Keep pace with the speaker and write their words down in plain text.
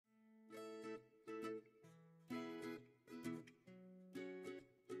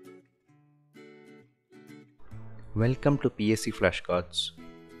Welcome to PSC flashcards.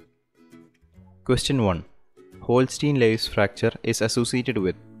 Question 1. Holstein-Lewis fracture is associated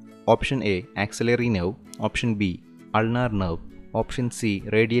with option A. Axillary nerve, option B. Ulnar nerve, option C.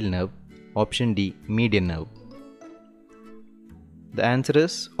 Radial nerve, option D. Medial nerve. The answer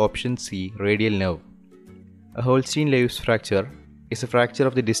is option C. Radial nerve. A Holstein-Lewis fracture is a fracture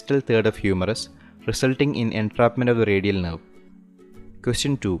of the distal third of humerus resulting in entrapment of the radial nerve.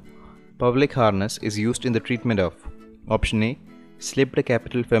 Question 2. Pavlik harness is used in the treatment of option A. Slipped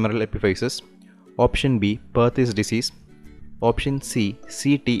capital femoral epiphysis, option B. Perthes disease, option C.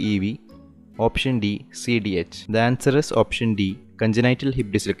 CTEV, option D. CDH. The answer is option D. Congenital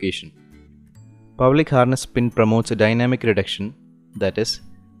hip dislocation. Pavlik harness splint promotes a dynamic reduction, that is,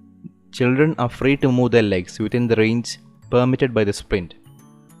 children are free to move their legs within the range permitted by the splint.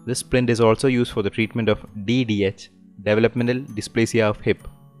 This splint is also used for the treatment of DDH, Developmental Dysplasia of Hip.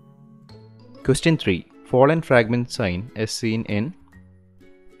 Question 3. Fallen fragment sign is seen in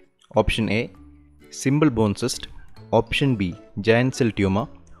option A. Simple bone cyst, option B. Giant cell tumor,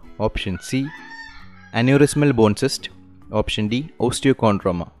 option C. Aneurysmal bone cyst, option D.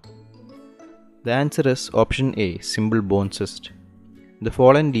 Osteochondroma. The answer is option A. Simple bone cyst. The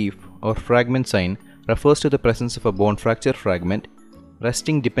fallen leaf or fragment sign refers to the presence of a bone fracture fragment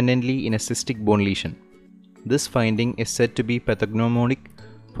resting dependently in a cystic bone lesion. This finding is said to be pathognomonic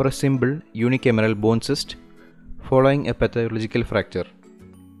for a simple unicameral bone cyst following a pathological fracture.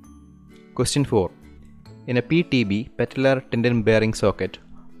 Question 4. In a PTB, Patellar Tendon Bearing socket,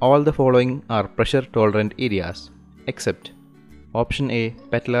 all the following are pressure tolerant areas except option A.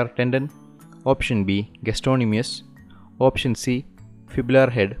 Patellar tendon, option B. Gastrocnemius, option C. Fibular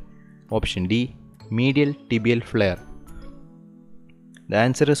Head, option D. Medial tibial flare. The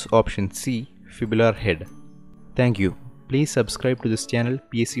answer is option C. Fibular Head. Thank you. Please subscribe to this channel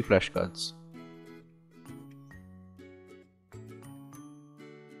PSC Flashcards.